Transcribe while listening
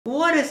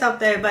is up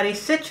there, everybody?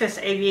 Citrus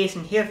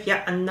Aviation here with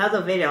yet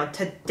another video.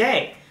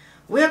 Today,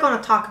 we're going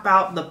to talk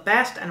about the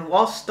best and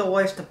worst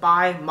stores to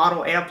buy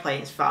model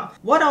airplanes from.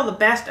 What are the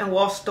best and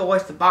worst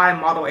stores to buy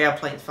model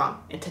airplanes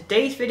from? In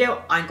today's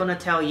video, I'm going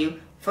to tell you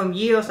from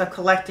years of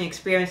collecting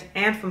experience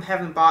and from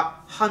having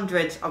bought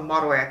hundreds of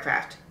model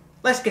aircraft.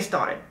 Let's get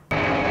started.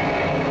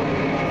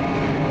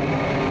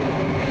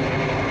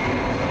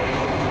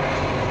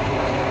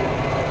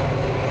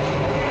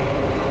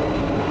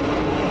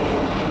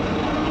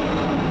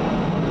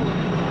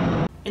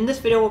 In this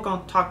video, we're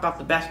going to talk about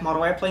the best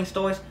model airplane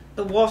stores,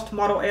 the worst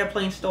model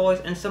airplane stores,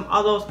 and some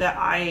others that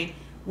I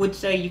would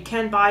say you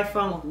can buy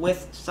from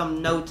with some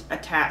notes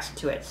attached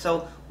to it.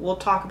 So we'll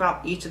talk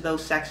about each of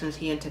those sections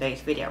here in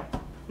today's video.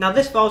 Now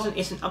this version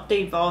is an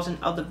updated version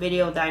of the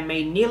video that I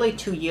made nearly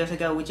 2 years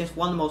ago, which is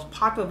one of the most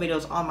popular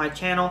videos on my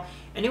channel,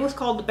 and it was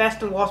called the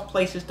best and worst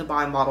places to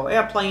buy model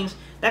airplanes.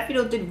 That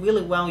video did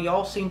really well. You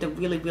all seem to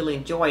really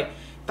enjoy it,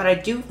 but I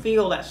do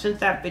feel that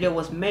since that video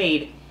was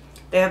made,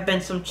 there have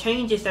been some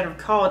changes that have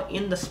occurred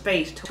in the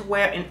space to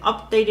where an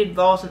updated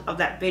version of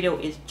that video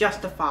is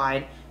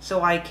justified,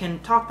 so I can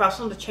talk about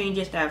some of the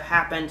changes that have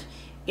happened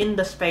in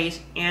the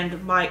space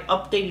and my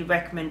updated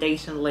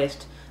recommendation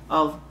list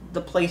of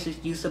the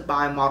places you should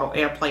buy model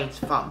airplanes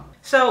from.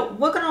 So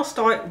we're going to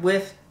start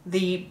with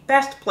the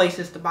best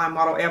places to buy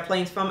model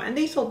airplanes from, and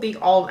these will be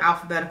all in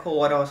alphabetical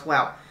order as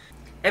well.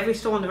 Every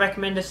store in the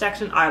recommended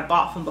section I have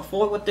bought from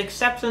before, with the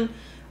exception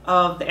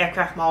of the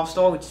aircraft model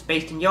store, which is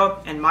based in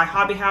Europe, and my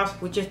hobby house,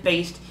 which is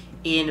based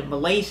in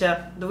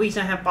Malaysia. The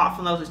reason I have bought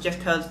from those is just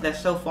because they're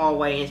so far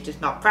away and it's just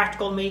not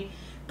practical to me,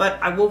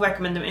 but I will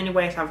recommend them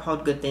anyway, as I've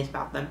heard good things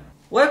about them.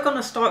 We're going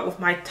to start with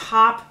my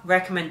top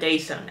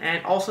recommendation, and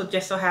it also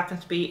just so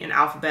happens to be in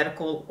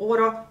alphabetical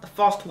order, the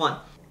first one.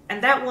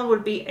 And that one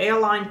would be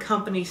airline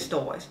company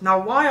stores. Now,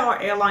 why are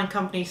airline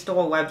company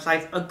store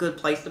websites a good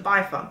place to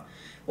buy from?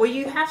 Well,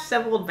 you have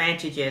several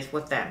advantages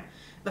with them.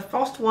 The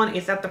first one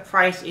is that the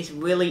price is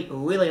really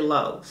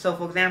low. So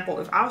for example,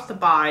 if I was to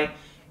buy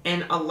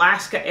an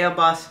Alaska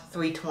Airbus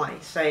 320,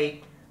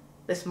 say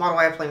this model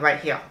airplane right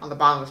here on the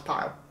bottom of this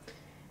pile,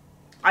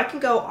 I can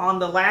go on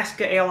the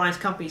Alaska Airlines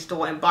company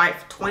store and buy it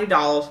for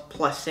 $20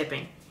 plus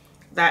shipping.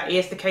 That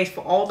is the case for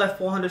all the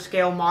 400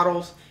 scale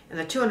models, and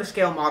the 200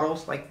 scale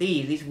models like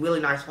these really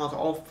nice ones are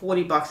all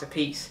 $40 a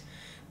piece,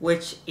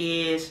 which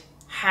is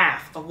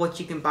half of what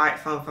you can buy it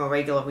from a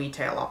regular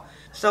retailer.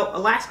 So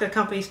Alaska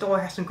company store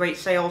has some great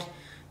sales.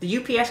 The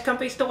UPS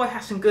company store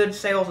has some good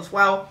sales as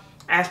well,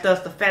 as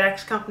does the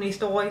FedEx company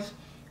stores.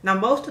 Now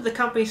most of the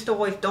company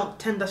stores don't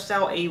tend to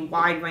sell a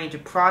wide range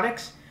of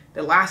products.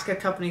 The Alaska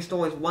company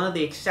store is one of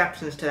the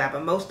exceptions to that,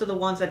 but most of the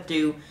ones that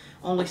do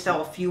only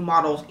sell a few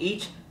models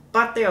each,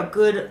 but they are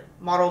good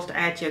models to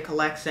add to your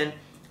collection,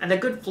 and they're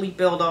good fleet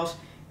builders,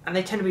 and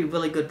they tend to be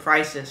really good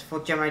prices for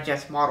Gemini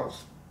Jets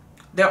models.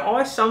 There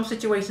are some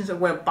situations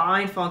where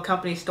buying from a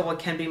company store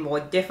can be more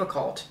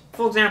difficult.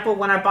 For example,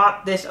 when I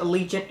bought this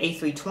Allegiant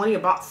A320, I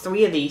bought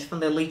 3 of these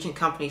from the Allegiant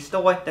company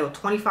store. They were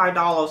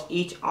 $25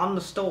 each on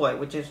the store,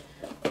 which is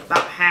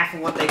about half of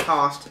what they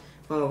cost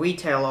from a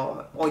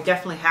retailer, or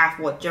definitely half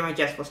what Gemini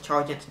Jets was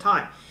charging at the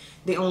time.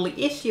 The only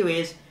issue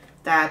is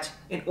that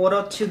in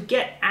order to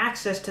get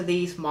access to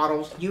these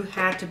models, you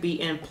had to be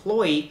an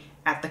employee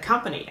at the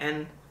company,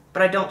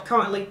 but I don't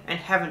currently and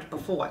haven't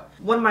before.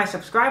 One of my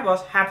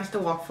subscribers happens to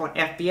work for an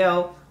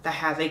FBO that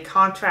has a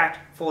contract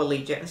for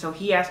Allegiant, and so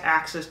he has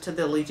access to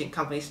the Allegiant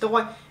company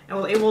store and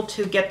was able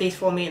to get these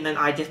for me, and then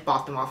I just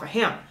bought them off of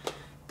him.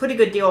 Pretty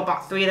good deal,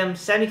 bought 3 of them,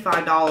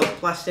 $75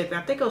 plus shipping.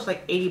 I think it was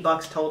like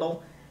 $80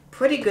 total.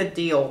 Pretty good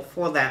deal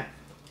for them.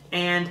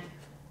 And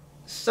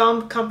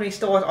some company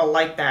stores are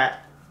like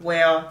that,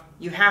 where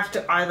you have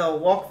to either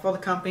work for the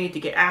company to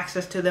get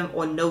access to them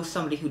or know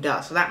somebody who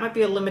does. So that might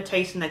be a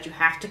limitation that you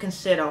have to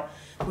consider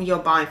when you're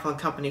buying from a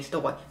company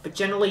store. But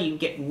generally, you can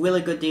get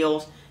really good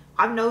deals.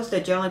 I've noticed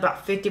they're generally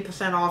about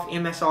 50% off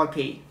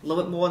MSRP. A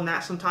little bit more than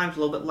that sometimes, a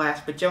little bit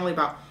less, but generally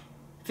about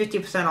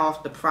 50%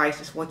 off the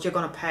price is what you're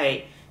going to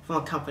pay from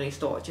a company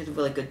store, which is a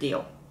really good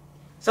deal.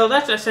 So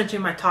that's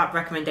essentially my top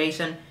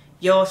recommendation.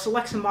 Your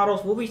selection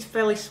models will be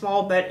fairly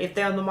small, but if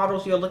they're the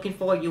models you're looking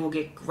for, you will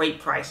get great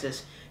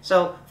prices.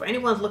 So for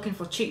anyone looking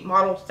for cheap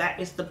models,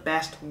 that is the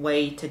best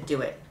way to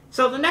do it.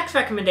 So the next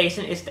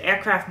recommendation is the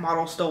aircraft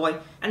model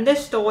store, and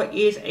this store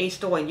is a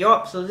store in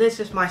Europe, so this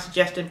is my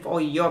suggestion for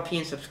all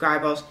European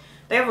subscribers.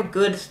 They have a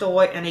good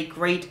store and a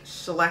great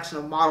selection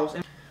of models.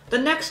 The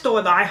next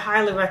store that I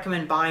highly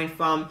recommend buying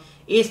from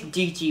is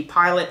DG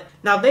Pilot.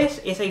 Now this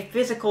is a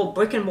physical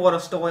brick and mortar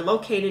store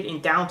located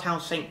in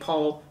downtown St.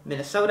 Paul,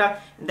 Minnesota,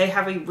 and they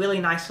have a really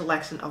nice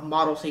selection of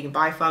models that you can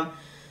buy from.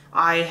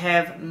 I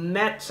have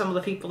met some of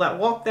the people that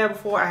work there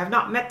before. I have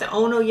not met the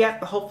owner yet,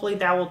 but hopefully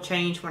that will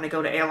change when I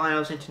go to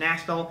Airlines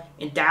International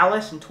in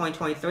Dallas in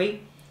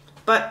 2023.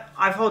 But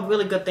I've heard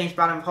really good things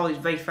about him. I've heard he's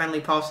a very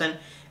friendly person,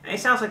 and it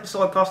sounds like the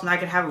sort of person I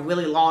could have a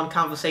really long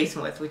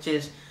conversation with, which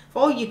is,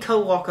 for all you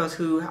co-workers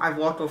who I've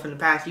worked with in the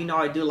past, you know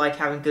I do like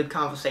having good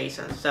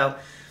conversations. So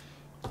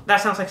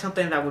that sounds like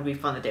something that would be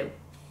fun to do.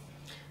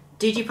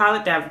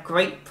 Digipilot, they have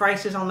great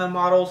prices on their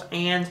models,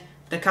 and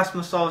the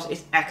customer service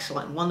is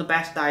excellent. One of the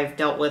best I've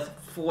dealt with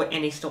for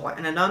any store.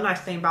 And another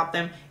nice thing about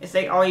them is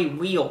they are a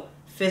real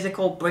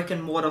physical brick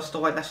and mortar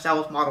store that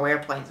sells model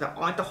airplanes. There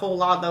aren't a whole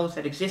lot of those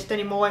that exist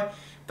anymore,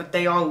 but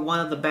they are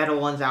one of the better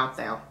ones out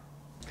there.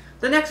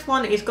 The next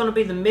one is going to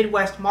be the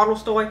Midwest Model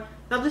Store.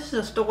 Now this is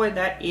a store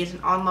that is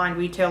an online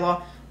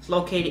retailer. It's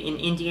located in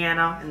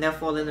Indiana, and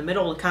therefore in the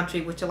middle of the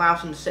country, which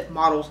allows them to ship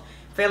models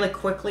fairly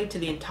quickly to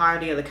the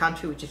entirety of the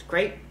country, which is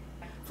great.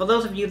 For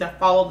those of you that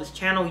follow this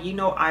channel, you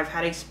know I've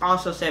had a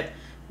sponsorship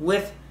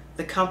with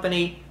the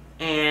company,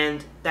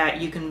 and that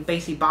you can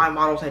basically buy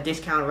models at a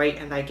discount rate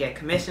and I get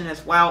commission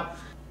as well.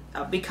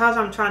 Because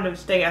I'm trying to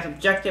stay as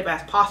objective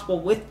as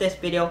possible with this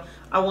video,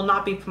 I will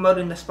not be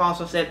promoting the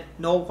sponsorship,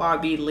 nor will I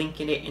be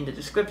linking it in the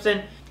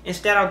description.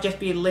 Instead, I'll just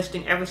be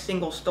listing every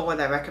single store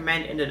that I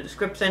recommend in the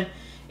description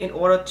in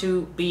order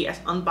to be as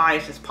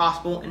unbiased as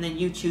possible, and then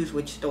you choose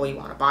which store you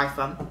want to buy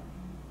from.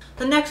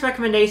 The next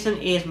recommendation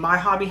is My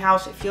Hobby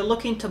House. If you're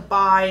looking to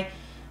buy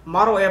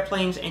model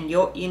airplanes and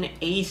you're in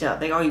Asia,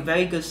 they are a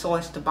very good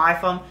source to buy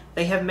from.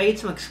 They have made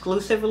some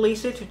exclusive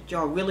releases which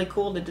are really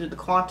cool. They do the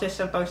Qantas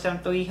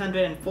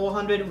 737-300 and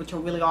 400, which are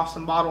really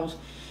awesome models,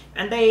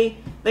 and they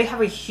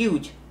have a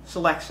huge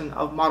selection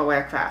of model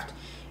aircraft.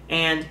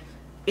 And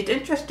it's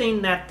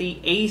interesting that the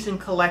Asian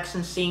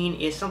collection scene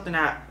is something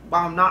that,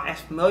 while I'm not as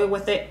familiar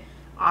with it,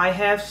 I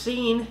have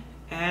seen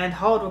and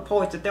heard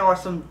reports that there are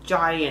some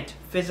giant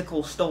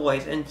physical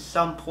stores in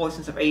some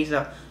portions of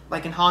Asia.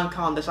 Like in Hong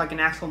Kong, there's like an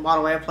actual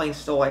model airplane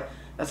store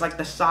that's like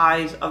the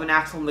size of an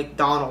actual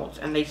McDonald's,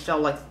 and they sell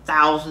like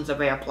thousands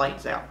of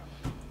airplanes there.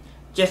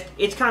 Just,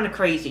 it's kind of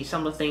crazy,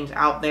 some of the things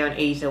out there in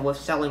Asia with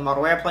selling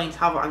model airplanes.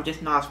 However, I'm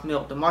just not familiar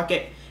with the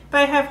market,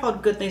 but I have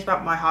heard good things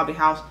about My Hobby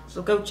House,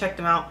 so go check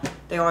them out.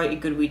 They are a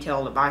good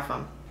retailer to buy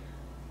from.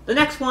 The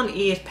next one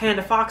is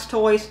Panda Fox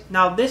Toys.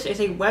 Now this is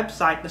a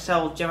website that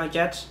sells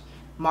Jets,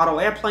 model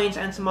airplanes,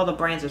 and some other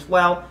brands as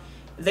well.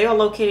 They are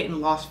located in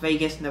Las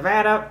Vegas,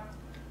 Nevada.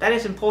 That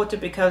is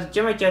important because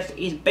Jets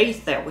is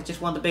based there, which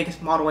is one of the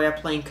biggest model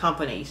airplane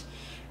companies.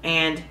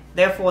 And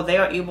therefore they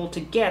are able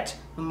to get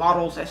the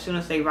models as soon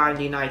as they arrive in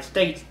the United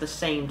States the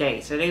same day.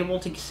 So they're able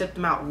to ship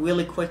them out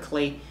really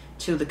quickly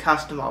to the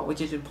customer,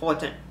 which is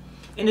important.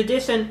 In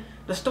addition,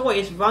 the store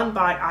is run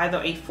by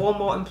either a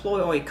former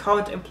employee or a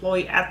current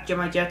employee at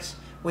Jets,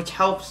 which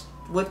helps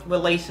with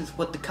relations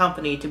with the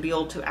company to be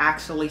able to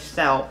actually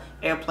sell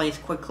airplanes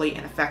quickly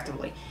and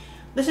effectively.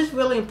 This is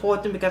really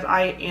important because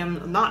I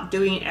am not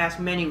doing as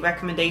many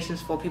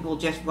recommendations for people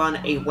who just run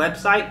a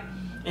website.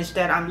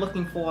 Instead, I'm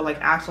looking for like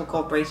actual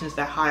corporations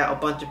that hire a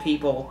bunch of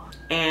people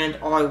and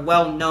are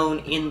well known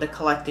in the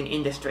collecting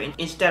industry,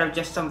 instead of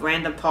just some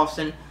random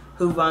person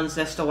who runs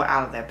their store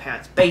out of their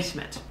parents'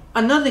 basement.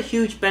 Another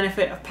huge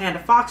benefit of Panda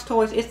Fox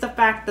Toys is the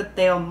fact that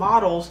their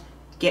models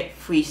get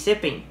free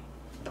shipping.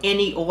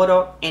 Any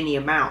order, any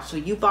amount. So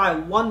you buy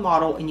one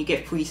model and you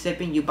get free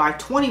shipping. You buy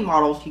 20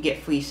 models, you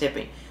get free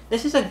shipping.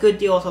 This is a good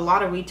deal, as a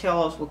lot of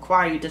retailers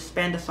require you to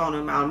spend a certain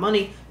amount of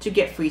money to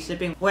get free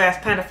shipping, whereas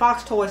Panda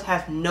Fox Toys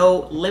has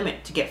no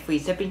limit to get free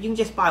shipping. You can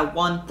just buy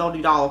one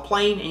 $30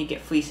 plane and you get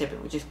free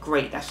shipping, which is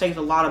great. That saves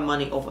a lot of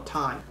money over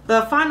time.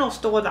 The final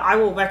store that I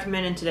will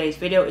recommend in today's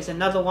video is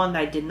another one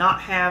that I did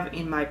not have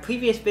in my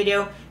previous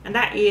video, and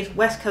that is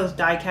West Coast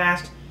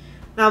Diecast.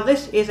 Now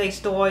this is a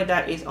store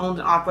that is owned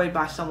and operated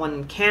by someone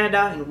in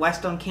Canada, in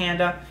Western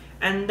Canada,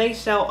 and they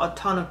sell a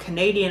ton of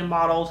Canadian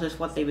models is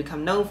what they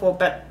become known for.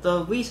 But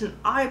the reason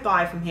I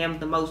buy from him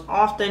the most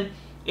often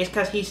is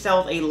because he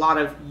sells a lot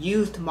of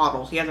used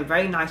models. He has a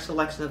very nice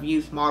selection of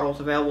used models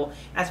available,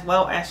 as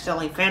well as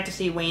selling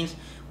Fantasy Wings,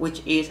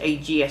 which is a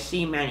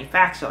GSC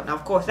manufacturer. Now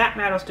of course that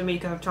matters to me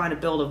because I'm trying to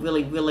build a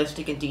really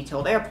realistic and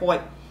detailed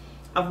airport,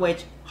 of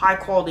which high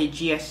quality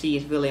GSC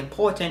is really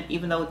important.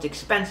 Even though it's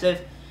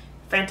expensive,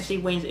 Fantasy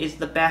Wings is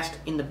the best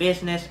in the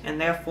business, and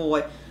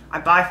therefore I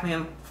buy from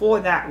him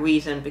for that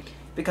reason,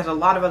 because a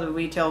lot of other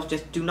retailers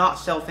just do not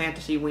sell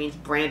Fantasy Wings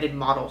branded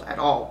models at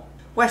all.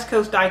 West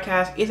Coast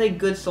Diecast is a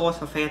good source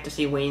for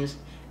Fantasy Wings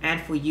and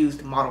for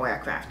used model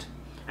aircraft,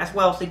 as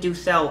well as they do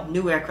sell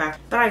new aircraft,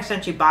 but I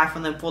essentially buy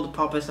from them for the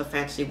purpose of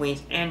Fantasy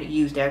Wings and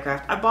used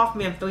aircraft. I bought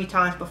from him 3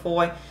 times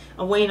before.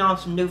 I'm waiting on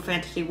some new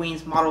Fantasy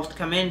Wings models to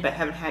come in, but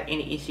haven't had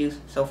any issues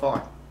so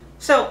far.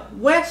 So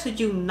where should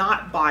you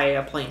not buy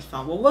airplanes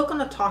from? Well, we're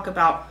going to talk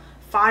about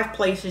 5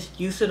 places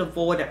you should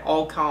avoid at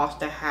all costs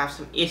that have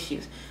some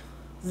issues.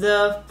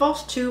 The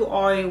first 2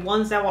 are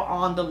ones that were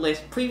on the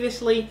list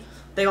previously.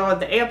 They are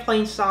the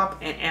Airplane Shop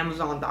and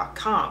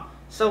Amazon.com.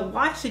 So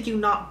why should you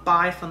not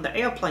buy from the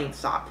Airplane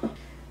Shop?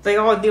 They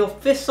are the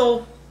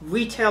official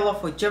retailer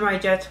for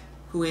Jets,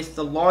 who is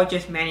the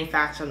largest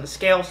manufacturer on the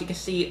scale. So you can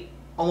see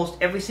almost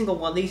every single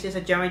one of these is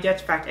a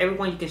Jets. In fact, every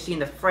one you can see in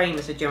the frame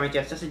is a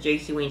Jets. That's a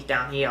JC Wings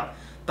down here.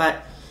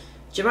 But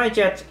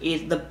Jets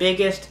is the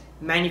biggest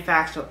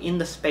manufacturer in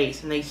the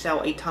space, and they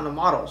sell a ton of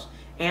models.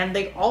 And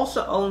they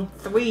also own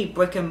 3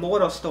 brick and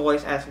mortar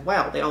stores as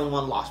well. They own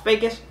one in Las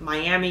Vegas,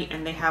 Miami,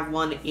 and they have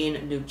one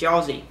in New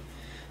Jersey.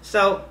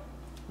 So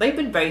they've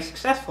been very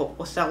successful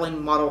with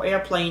selling model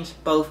airplanes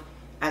both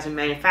as a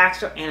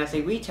manufacturer and as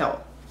a retailer.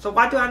 So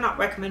why do I not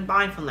recommend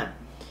buying from them?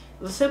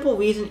 The simple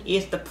reason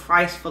is the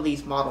price for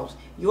these models.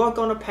 You are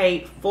going to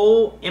pay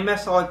full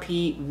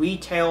MSRP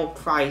retail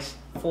price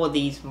for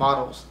these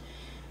models.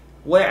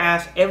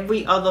 Whereas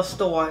every other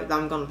store that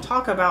I'm going to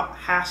talk about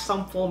has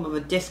some form of a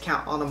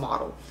discount on a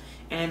model.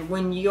 And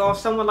when you're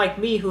someone like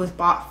me who has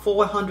bought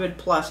 400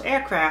 plus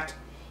aircraft,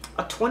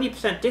 a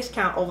 20%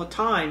 discount over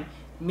time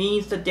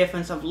means the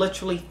difference of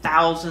literally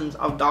thousands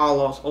of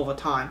dollars over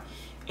time.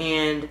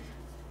 And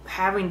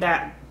having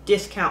that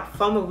discount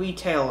from a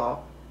retailer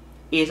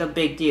is a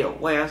big deal,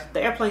 whereas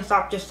the airplane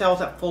shop just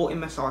sells at full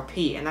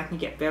MSRP, and that can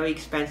get very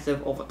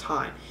expensive over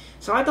time.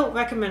 So I don't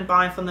recommend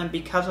buying from them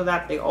because of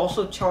that. They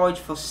also charge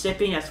for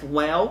shipping as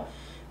well,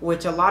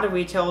 which a lot of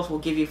retailers will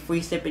give you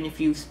free shipping if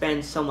you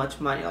spend so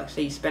much money. Like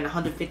say you spend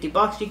 150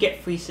 bucks, you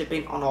get free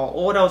shipping on all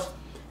orders,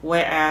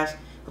 whereas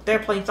with the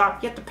airplane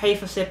shop, you have to pay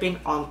for shipping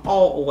on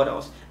all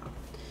orders.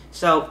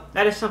 So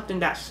that is something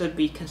that should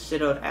be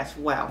considered as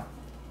well.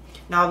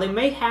 Now they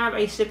may have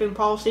a shipping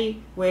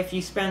policy where if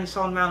you spend a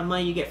certain amount of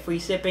money you get free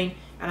shipping,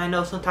 and I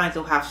know sometimes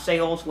they'll have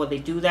sales where they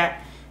do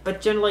that,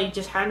 but generally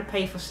just having to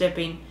pay for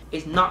shipping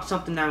is not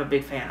something that I'm a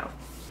big fan of.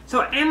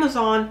 So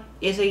Amazon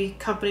is a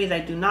company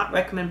that I do not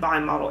recommend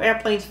buying model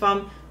airplanes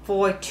from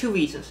for two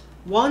reasons.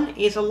 One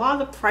is a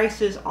lot of the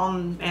prices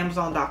on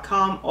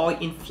Amazon.com are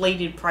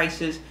inflated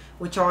prices,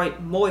 which are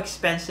more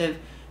expensive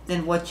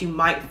than what you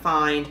might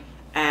find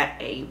at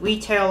a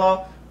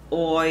retailer,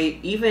 or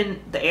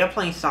even the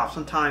airplane shop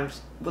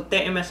sometimes with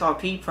their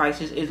MSRP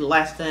prices is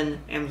less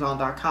than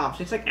Amazon.com.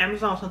 So it's like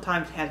Amazon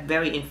sometimes has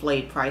very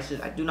inflated prices.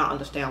 I do not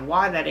understand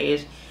why that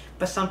is,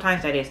 but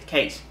sometimes that is the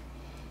case.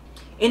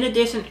 In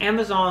addition,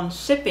 Amazon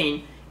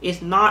shipping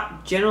is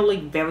not generally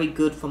very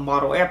good for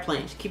model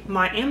airplanes. Keep in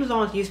mind,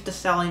 Amazon is used to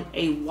selling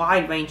a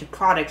wide range of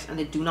products, and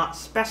they do not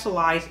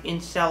specialize in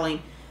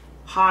selling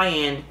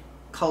high-end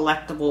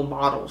collectible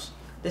models.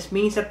 This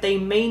means that they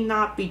may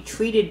not be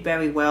treated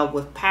very well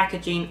with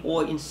packaging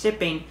or in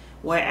shipping,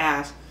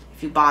 whereas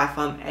if you buy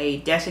from a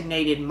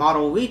designated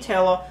model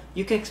retailer,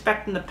 you can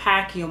expect them to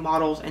pack your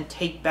models and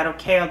take better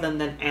care of them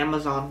than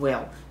Amazon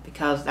will,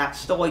 because that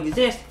store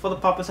exists for the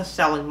purpose of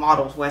selling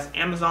models, whereas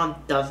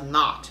Amazon does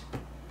not.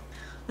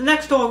 The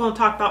next store we're going to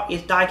talk about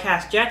is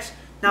Diecast Jets.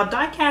 Now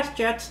Diecast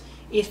Jets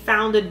is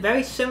founded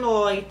very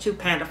similarly to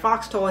Panda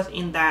Fox Toys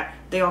in that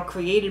they are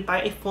created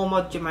by a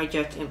former Gemini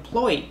Jets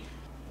employee.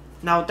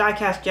 Now,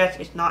 Diecast Jets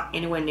is not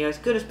anywhere near as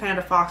good as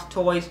Panda Fox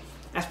Toys,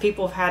 as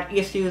people have had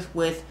issues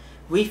with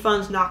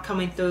refunds not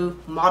coming through,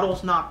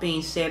 models not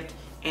being shipped,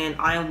 and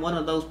I am one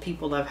of those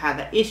people that have had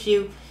that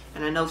issue.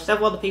 And I know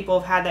several other people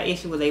have had that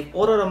issue where they've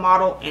ordered a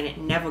model and it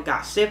never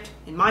got shipped.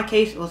 In my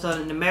case, it was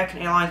an American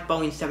Airlines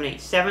Boeing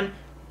 787.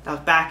 That was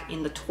back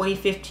in the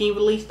 2015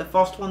 release, the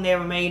first one they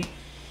ever made.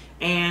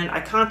 And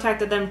I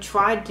contacted them,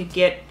 tried to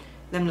get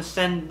them to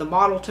send the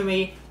model to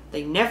me.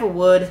 They never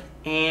would,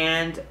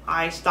 and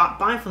I stopped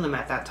buying from them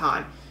at that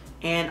time.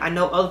 And I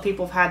know other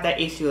people have had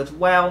that issue as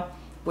well,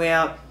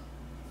 where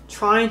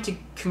trying to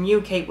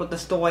communicate with the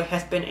store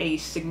has been a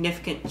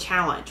significant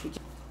challenge.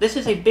 This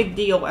is a big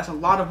deal, as a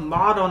lot of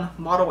modern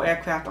model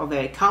aircraft are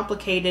very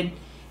complicated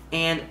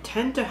and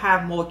tend to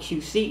have more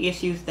QC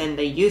issues than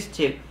they used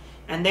to.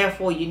 And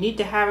therefore you need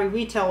to have a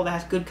retailer that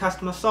has good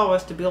customer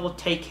service to be able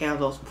to take care of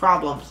those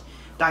problems.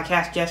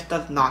 Diecast just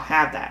does not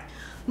have that.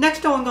 Next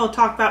store I'm going to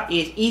talk about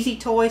is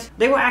Eztoys.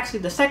 They were actually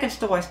the second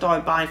store I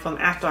started buying from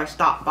after I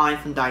stopped buying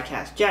from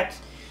Diecast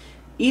Jets.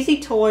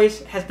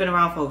 Eztoys has been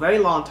around for a very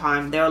long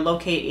time. They are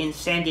located in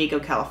San Diego,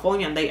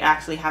 California, and they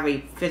actually have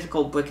a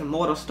physical brick and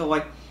mortar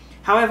store.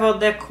 However,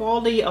 their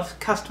quality of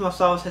customer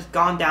service has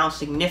gone down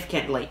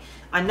significantly.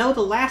 I know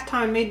the last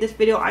time I made this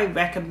video I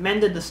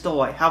recommended the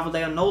store, however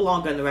they are no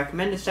longer in the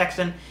recommended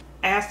section,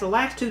 as the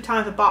last two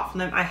times I bought from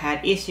them I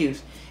had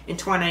issues. In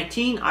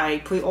 2019, I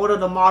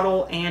pre-ordered a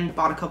model and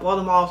bought a couple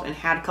other models and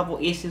had a couple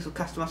issues with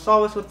customer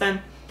service with them.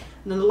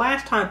 And then the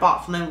last time I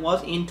bought from them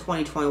was in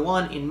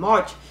 2021, in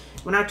March,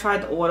 when I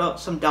tried to order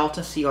some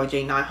Delta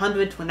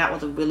CRJ900s, when that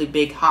was a really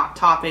big hot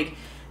topic.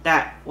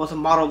 That was a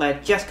model that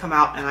had just come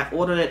out, and I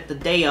ordered it the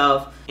day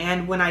of.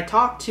 And when I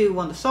talked to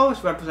one of the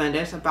service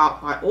representatives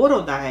about my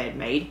order that I had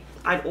made,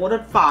 I'd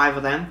ordered 5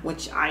 of them,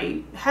 which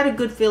I had a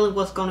good feeling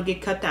was going to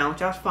get cut down,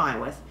 which I was fine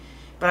with.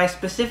 But I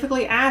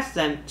specifically asked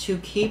them to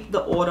keep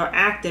the order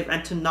active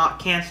and to not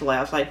cancel it.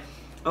 I was like,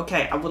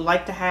 okay, I would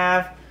like to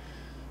have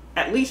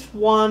at least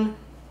one,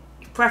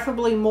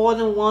 preferably more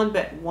than one,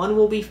 but one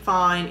will be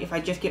fine if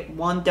I just get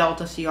one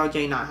Delta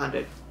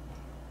CRJ900.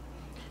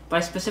 But I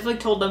specifically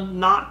told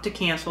them not to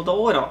cancel the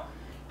order.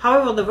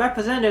 However, the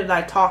representative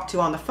that I talked to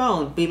on the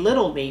phone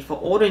belittled me for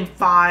ordering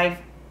 5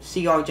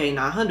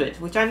 CRJ900s,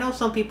 which I know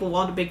some people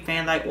weren't a big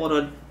fan that I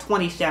ordered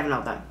 27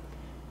 of them.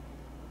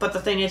 But the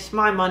thing is, it's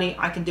my money,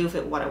 I can do with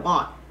it what I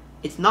want.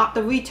 It's not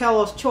the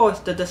retailer's choice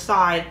to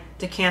decide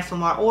to cancel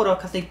my order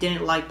because they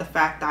didn't like the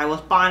fact that I was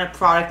buying a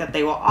product that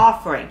they were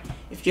offering.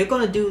 If you're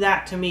going to do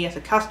that to me as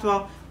a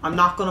customer, I'm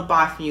not going to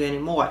buy from you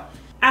anymore.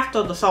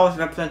 After the service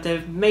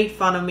representative made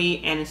fun of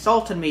me and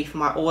insulted me for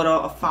my order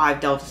of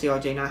 5 Delta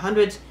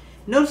CRJ900s,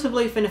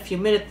 Noticeably, within a few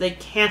minutes, they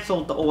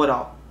canceled the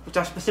order, which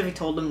I specifically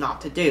told them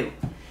not to do.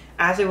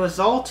 As a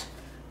result,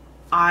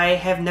 I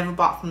have never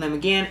bought from them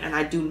again, and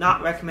I do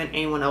not recommend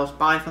anyone else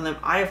buying from them.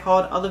 I have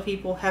heard other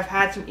people have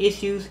had some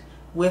issues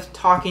with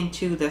talking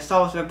to their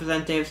sales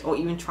representatives or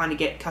even trying to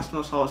get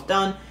customer service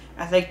done,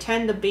 as they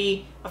tend to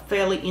be a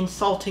fairly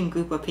insulting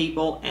group of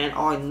people and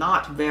are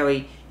not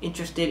very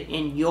interested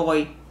in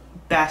your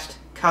best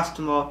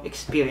customer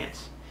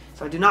experience.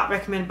 So I do not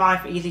recommend buying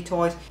from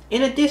Eztoys.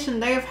 In addition,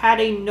 they have had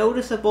a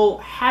noticeable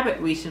habit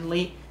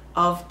recently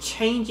of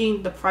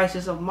changing the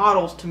prices of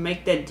models to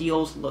make their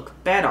deals look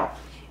better.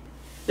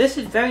 This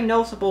is very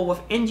noticeable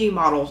with NG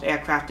models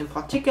aircraft in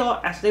particular,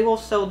 as they will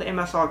sell the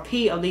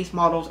MSRP of these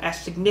models as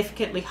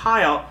significantly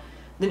higher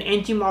than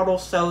NG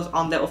models sells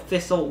on their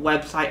official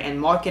website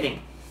and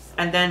marketing.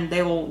 And then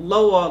they will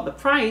lower the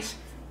price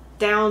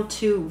down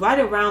to right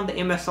around the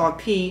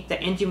MSRP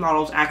that NG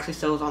models actually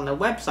sells on their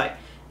website.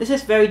 This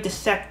is very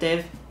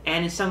deceptive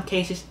and in some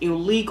cases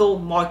illegal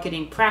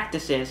marketing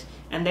practices,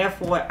 and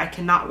therefore I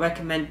cannot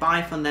recommend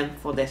buying from them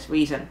for this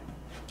reason.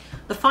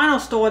 The final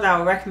store that I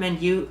would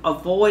recommend you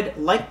avoid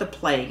like the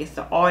plague is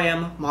the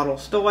RM model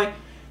store.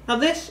 Now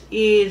this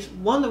is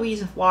one of the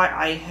reasons why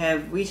I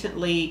have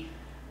recently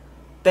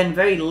been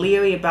very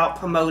leery about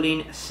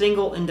promoting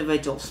single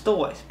individual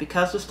stores.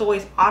 Because the store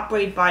is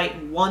operated by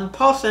one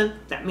person,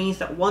 that means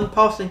that one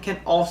person can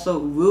also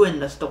ruin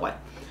the store.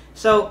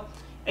 So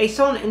a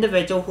certain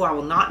individual, who I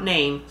will not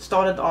name,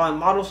 started the RM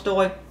model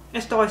store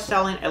and started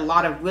selling a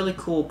lot of really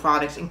cool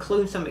products,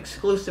 including some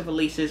exclusive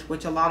releases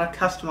which a lot of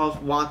customers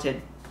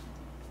wanted.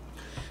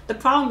 The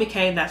problem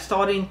became that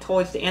starting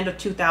towards the end of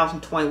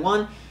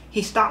 2021,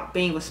 he stopped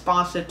being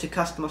responsive to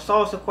customer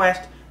service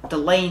requests,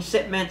 delaying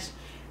shipments,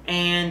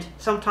 and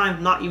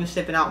sometimes not even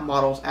shipping out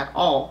models at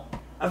all.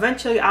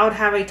 Eventually, I would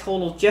have a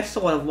total just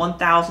short of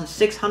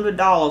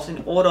 $1,600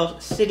 in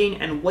orders sitting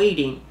and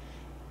waiting,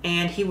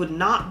 and he would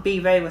not be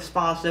very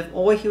responsive,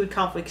 or he would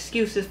come up with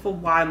excuses for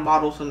why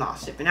models are not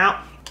shipping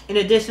out. In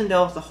addition, there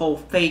was the whole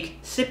fake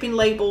shipping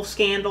label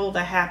scandal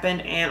that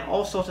happened, and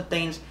all sorts of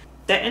things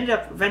that ended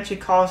up eventually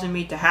causing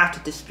me to have to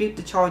dispute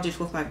the charges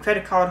with my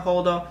credit card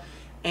holder.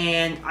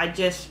 And I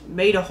just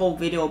made a whole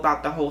video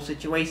about the whole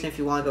situation. If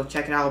you want to go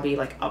check it out, it'll be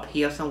like up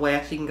here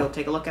somewhere, so you can go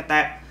take a look at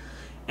that.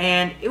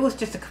 And it was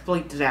just a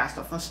complete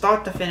disaster. From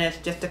start to finish,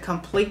 just a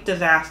complete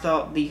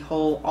disaster, the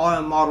whole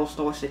RM model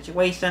store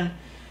situation.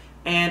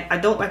 And I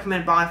don't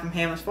recommend buying from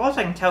him. As far as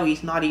I can tell,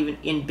 he's not even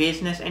in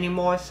business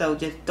anymore, so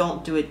just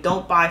don't do it.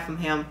 Don't buy from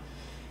him.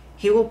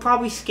 He will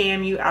probably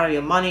scam you out of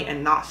your money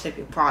and not ship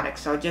your product.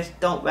 So just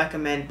don't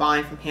recommend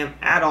buying from him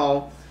at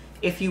all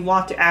if you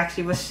want to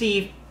actually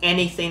receive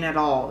anything at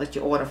all that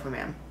you order from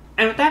him.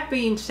 And with that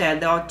being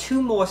said, there are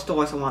two more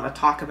stores I want to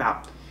talk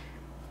about.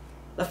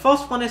 The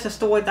first one is a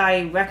store that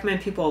I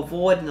recommend people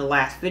avoid in the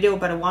last video,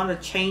 but I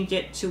wanted to change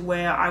it to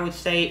where I would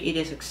say it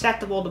is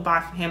acceptable to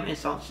buy from him in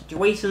some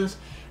situations.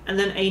 And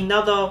then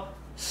another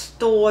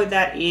store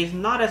that is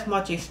not as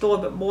much a store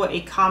but more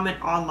a common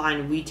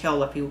online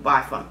retailer people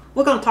buy from.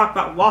 We're going to talk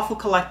about Waffle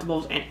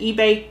Collectables and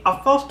eBay.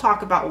 I'll first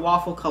talk about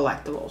Waffle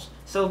Collectables.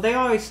 So they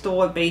are a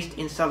store based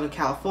in Southern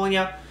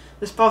California.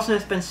 This person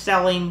has been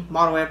selling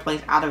model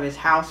airplanes out of his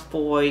house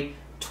for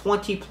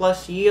 20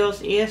 plus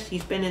years. Yes,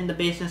 he's been in the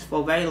business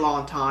for a very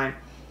long time.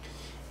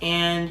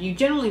 And you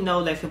generally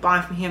know that if you're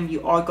buying from him,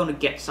 you are going to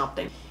get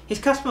something. His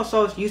customer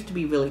service used to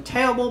be really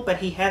terrible, but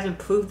he has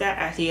improved that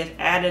as he has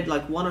added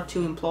like 1 or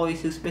 2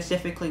 employees who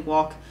specifically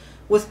work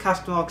with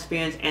customer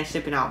experience and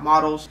shipping out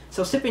models.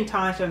 So shipping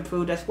times have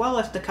improved, as well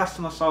as the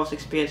customer service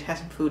experience has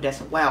improved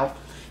as well,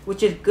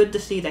 which is good to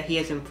see that he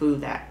has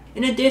improved that.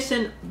 In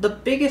addition, the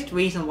biggest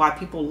reason why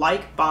people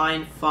like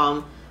buying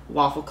from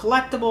Waffle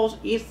Collectables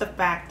is the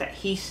fact that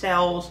he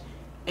sells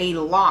a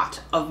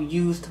lot of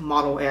used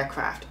model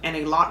aircraft and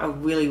a lot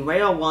of really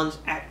rare ones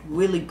at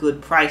really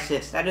good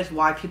prices. That is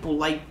why people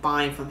like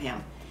buying from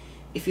him.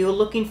 If you're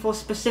looking for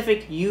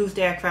specific used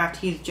aircraft,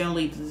 he's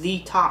generally the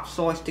top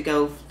source to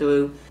go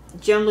through.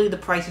 Generally the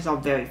prices are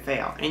very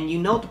fair, and you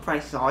know the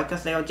prices are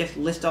because they are just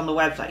listed on the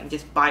website. You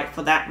just buy it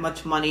for that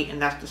much money and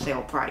that's the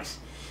sale price.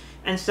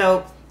 And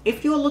so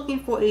if you're looking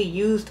for a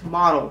used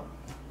model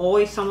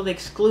or some of the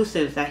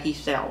exclusives that he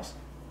sells,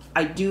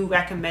 I do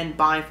recommend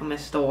buying from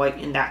his store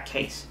in that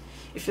case.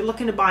 If you're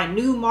looking to buy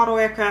new model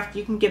aircraft,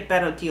 you can get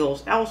better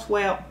deals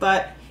elsewhere,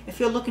 but if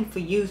you're looking for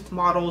used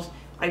models,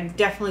 I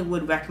definitely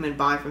would recommend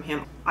buying from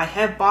him. I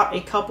have bought a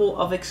couple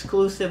of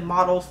exclusive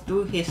models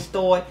through his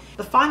store.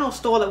 The final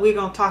store that we're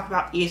going to talk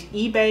about is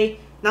eBay.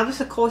 Now this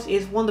of course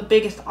is one of the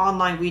biggest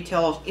online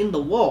retailers in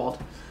the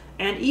world,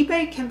 and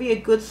eBay can be a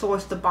good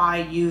source to buy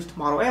used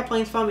model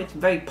airplanes from. It's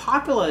very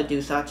popular to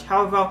do such.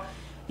 However,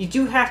 you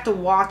do have to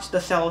watch the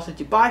sellers that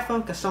you buy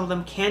from, because some of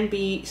them can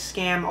be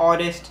scam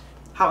artists.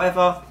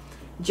 However,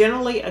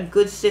 generally a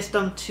good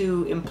system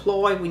to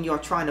employ when you're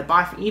trying to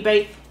buy from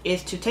eBay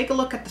is to take a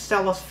look at the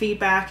seller's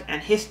feedback and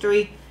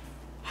history.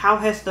 How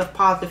has the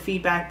positive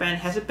feedback been?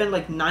 Has it been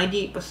like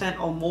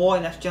 98% or more?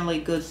 That's generally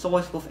a good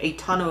source with a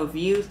ton of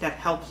reviews that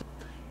helps.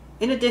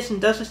 In addition,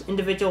 does this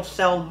individual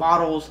sell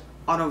models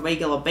on a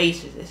regular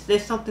basis? Is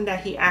this something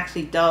that he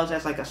actually does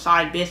as like a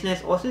side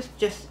business, or is this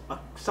just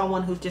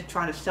someone who's just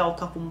trying to sell a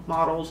couple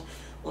models,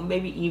 or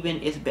maybe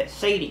even is a bit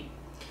shady?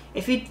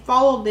 If you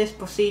follow this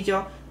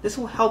procedure, this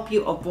will help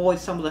you avoid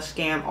some of the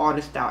scam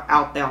artists that are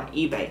out there on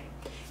eBay.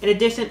 In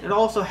addition, it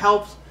also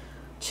helps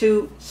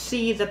to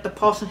see that the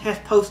person has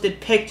posted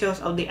pictures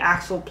of the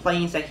actual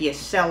planes that he is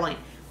selling.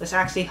 This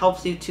actually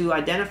helps you to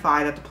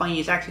identify that the plane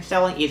he's actually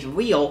selling is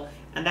real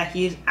and that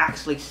he is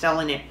actually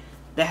selling it.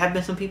 There have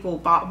been some people who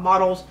bought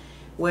models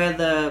where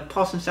the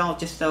person selling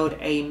just showed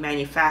a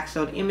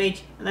manufactured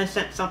image and then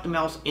sent something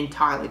else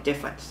entirely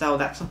different. So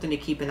that's something to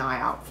keep an eye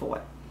out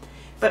for.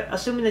 But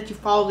assuming that you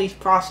follow these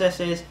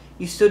processes,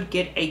 you should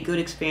get a good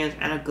experience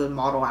and a good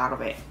model out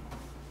of it.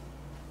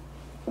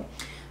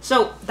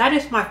 So that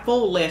is my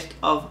full list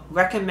of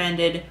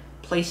recommended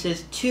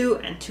places to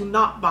and to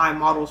not buy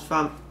models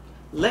from.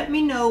 Let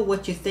me know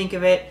what you think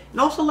of it, and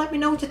also let me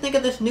know what you think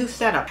of this new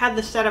setup. I had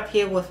the setup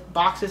here with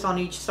boxes on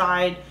each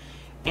side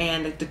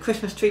and the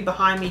Christmas tree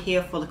behind me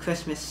here for the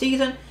Christmas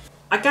season.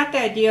 I got the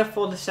idea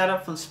for the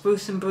setup from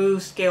Spruce and Brew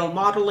Scale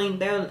Modeling.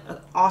 They're an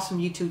awesome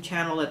YouTube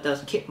channel that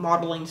does kit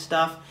modeling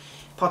stuff,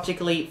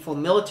 particularly for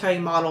military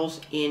models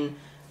in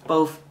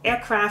both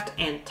aircraft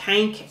and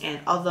tank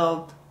and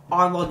other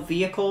armored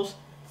vehicles.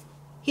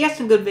 He has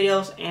some good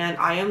videos, and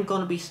I am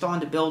going to be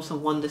starting to build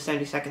some 1 to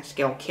 72nd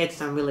scale kits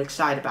that I'm really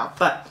excited about.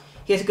 But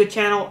he has a good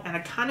channel, and I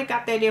kind of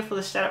got the idea for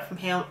the setup from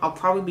him. I'll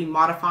probably be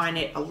modifying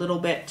it a little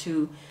bit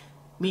to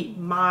meet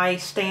my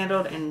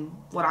standard and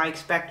what I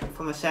expect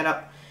from a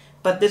setup.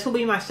 But this will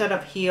be my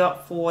setup here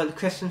for the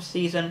Christmas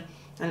season.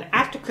 And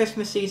after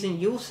Christmas season,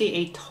 you'll see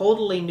a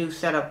totally new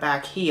setup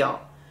back here.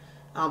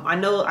 I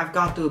know I've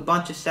gone through a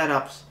bunch of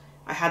setups.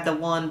 I had the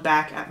one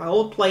back at my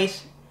old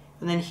place,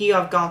 and then here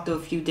I've gone through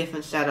a few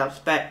different setups,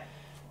 but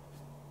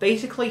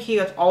basically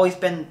here it's always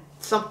been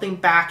something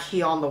back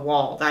here on the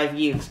wall that I've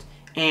used.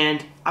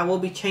 And I will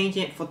be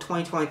changing it for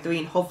 2023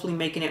 and hopefully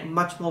making it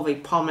much more of a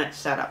permanent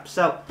setup.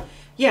 So,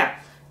 yeah,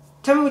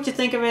 tell me what you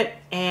think of it,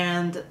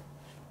 and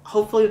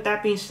hopefully with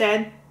that being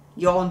said,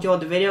 you all enjoyed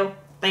the video.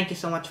 Thank you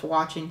so much for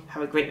watching.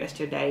 Have a great rest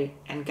of your day,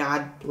 and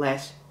God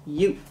bless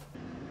you.